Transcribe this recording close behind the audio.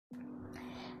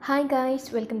Hi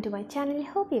guys, welcome to my channel.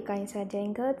 Hope you guys are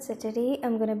doing good. So today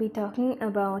I'm gonna be talking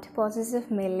about possessive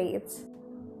male leads.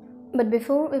 But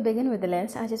before we begin with the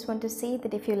list, I just want to say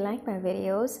that if you like my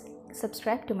videos,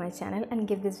 subscribe to my channel and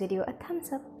give this video a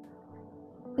thumbs up.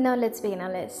 Now let's begin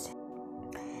our list.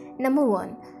 Number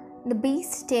 1. The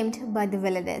Beast Tamed by the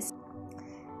Villainess.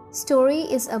 Story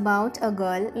is about a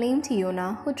girl named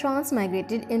Yuna who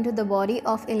transmigrated into the body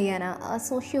of Ileana, a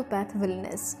sociopath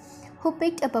villainess, who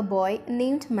picked up a boy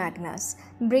named Magnus,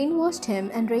 brainwashed him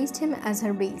and raised him as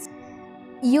her beast.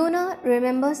 Yuna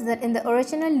remembers that in the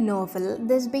original novel,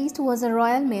 this beast was a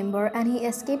royal member and he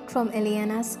escaped from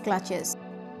Ileana's clutches.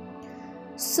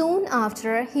 Soon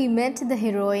after, he met the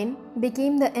heroine,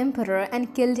 became the emperor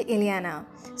and killed Ileana.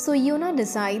 So Yuna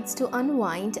decides to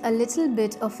unwind a little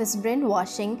bit of his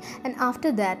brainwashing, and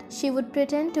after that, she would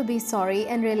pretend to be sorry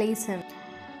and release him.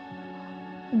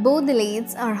 Both the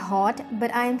leads are hot,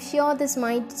 but I am sure this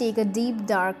might take a deep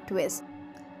dark twist.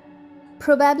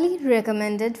 Probably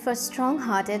recommended for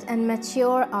strong-hearted and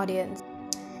mature audience.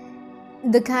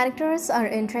 The characters are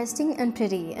interesting and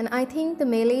pretty, and I think the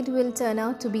male lead will turn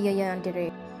out to be a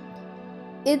yandere.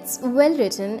 It's well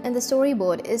written and the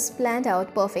storyboard is planned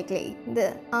out perfectly.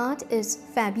 The art is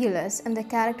fabulous and the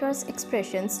characters'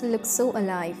 expressions look so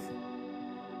alive.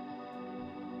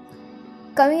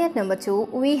 Coming at number 2,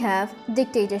 we have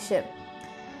Dictatorship.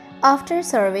 After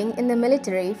serving in the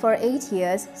military for 8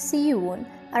 years, Si-yoon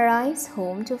arrives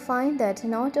home to find that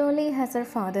not only has her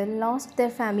father lost their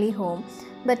family home,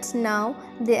 but now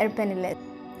they are penniless.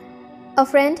 A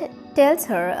friend tells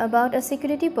her about a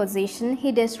security position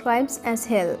he describes as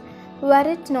hell, were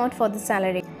it not for the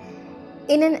salary.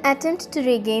 In an attempt to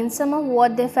regain some of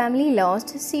what their family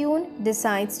lost, Si-yoon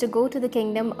decides to go to the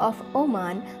Kingdom of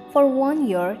Oman for 1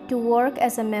 year to work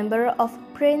as a member of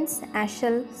Prince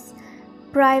Ashel's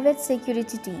private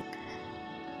security team.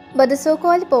 But the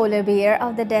so-called polar bear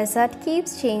of the desert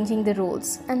keeps changing the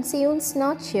rules, and Si-yoon's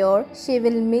not sure she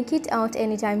will make it out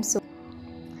anytime soon.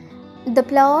 The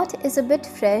plot is a bit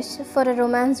fresh for a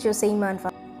romance josei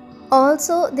manhwa.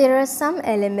 Also, there are some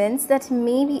elements that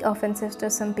may be offensive to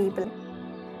some people.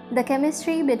 The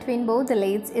chemistry between both the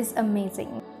leads is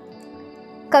amazing.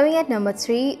 Coming at number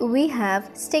 3, we have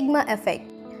Stigma Effect.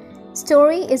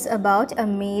 Story is about a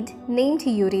maid named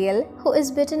Uriel who is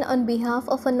bitten on behalf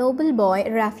of a noble boy,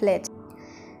 Raflet.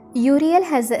 Uriel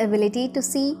has the ability to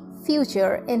see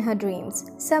future in her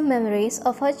dreams. Some memories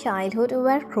of her childhood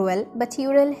were cruel, but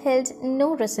Uriel held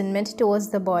no resentment towards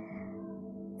the boy.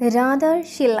 Rather,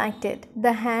 she liked it.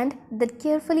 The hand that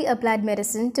carefully applied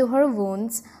medicine to her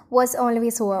wounds was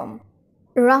always warm.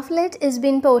 Raflet is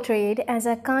being portrayed as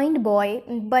a kind boy,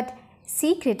 but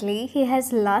secretly he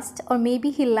has lust, or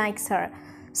maybe he likes her.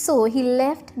 So he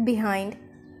left behind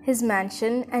his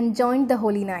mansion and joined the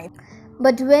Holy Knight.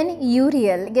 But when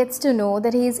Uriel gets to know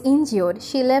that he is injured,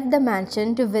 she left the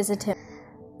mansion to visit him.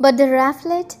 But the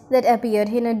Raflet that appeared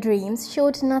in her dreams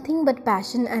showed nothing but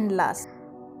passion and lust.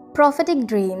 Prophetic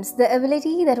dreams, the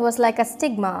ability that was like a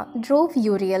stigma, drove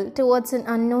Uriel towards an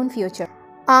unknown future.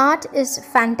 Art is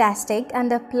fantastic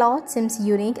and the plot seems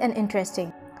unique and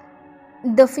interesting.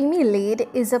 The female lead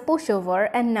is a pushover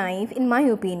and naive in my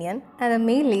opinion, and the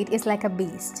male lead is like a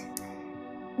beast.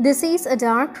 This is a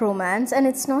dark romance and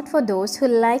it's not for those who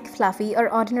like fluffy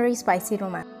or ordinary spicy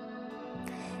romance.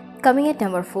 Coming at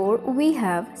number 4, we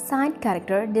have Side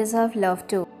Character Deserve Love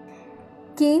Too.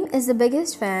 Kim is the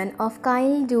biggest fan of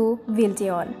Kyle Du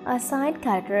Viltion, a side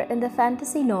character in the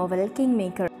fantasy novel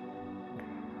Kingmaker.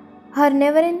 Her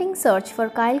never-ending search for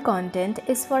Kyle content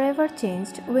is forever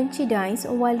changed when she dies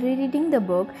while rereading the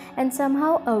book and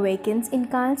somehow awakens in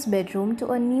Kyle's bedroom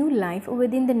to a new life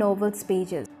within the novel's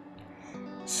pages.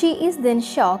 She is then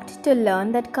shocked to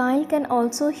learn that Kyle can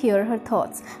also hear her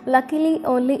thoughts, luckily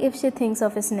only if she thinks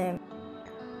of his name.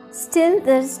 Still,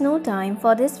 there is no time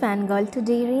for this fangirl to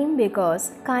daydream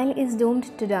because Kyle is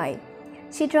doomed to die.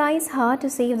 She tries hard to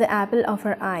save the apple of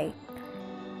her eye.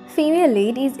 Female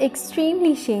lead is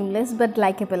extremely shameless but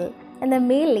likable, and the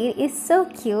male lead is so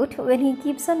cute when he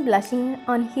keeps on blushing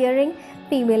on hearing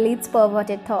female lead's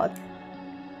perverted thoughts.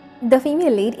 The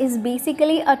female lead is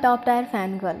basically a top-tier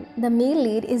fangirl. The male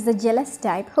lead is the jealous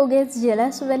type who gets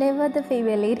jealous whenever the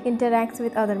female lead interacts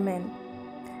with other men.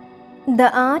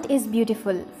 The art is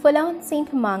beautiful, full-on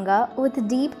simp manga with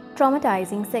deep,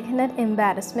 traumatizing secondhand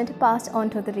embarrassment passed on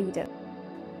to the reader.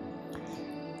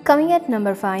 Coming at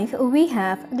number 5, we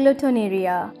have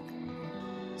Glutonaria.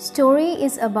 Story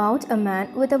is about a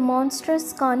man with a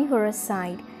monstrous carnivorous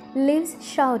side, lives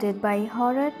shrouded by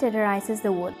horror terrorizes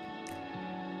the woods.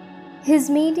 His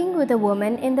meeting with a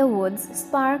woman in the woods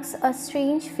sparks a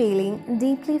strange feeling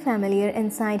deeply familiar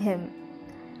inside him.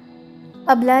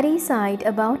 A blurry side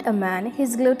about a man,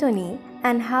 his gluttony,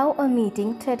 and how a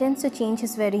meeting threatens to change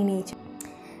his very nature.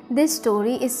 This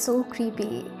story is so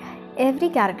creepy. Every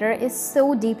character is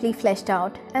so deeply fleshed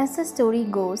out. As the story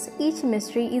goes, each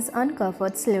mystery is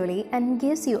uncovered slowly and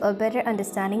gives you a better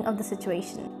understanding of the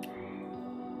situation.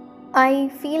 I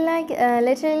feel like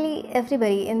literally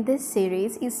everybody in this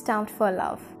series is starved for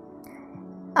love.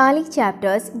 Early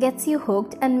chapters gets you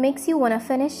hooked and makes you want to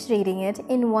finish reading it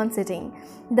in one sitting.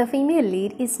 The female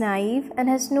lead is naive and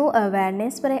has no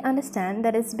awareness, but I understand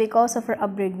that it's because of her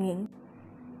upbringing.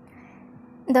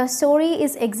 The story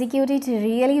is executed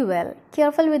really well.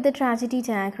 Careful with the tragedy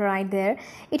tag right there.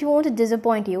 It won't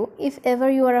disappoint you if ever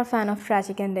you are a fan of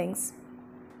tragic endings.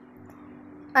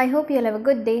 I hope you'll have a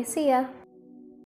good day. See ya.